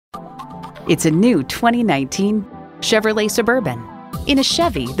It's a new 2019 Chevrolet Suburban. In a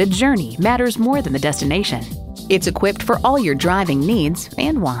Chevy, the journey matters more than the destination. It's equipped for all your driving needs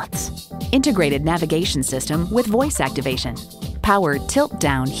and wants. Integrated navigation system with voice activation, power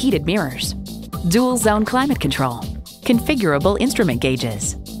tilt-down heated mirrors, dual-zone climate control, configurable instrument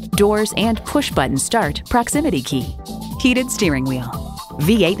gauges, doors and push-button start proximity key, heated steering wheel,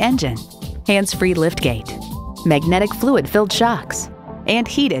 V8 engine, hands-free liftgate, magnetic fluid-filled shocks, and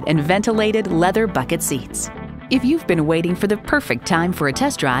heated and ventilated leather bucket seats. If you've been waiting for the perfect time for a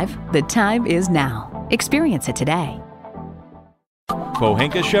test drive, the time is now. Experience it today.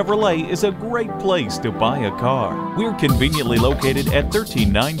 Pohanka-Chevrolet is a great place to buy a car. We're conveniently located at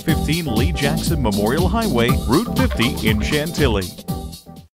 13915 Lee Jackson Memorial Highway, Route 50 in Chantilly.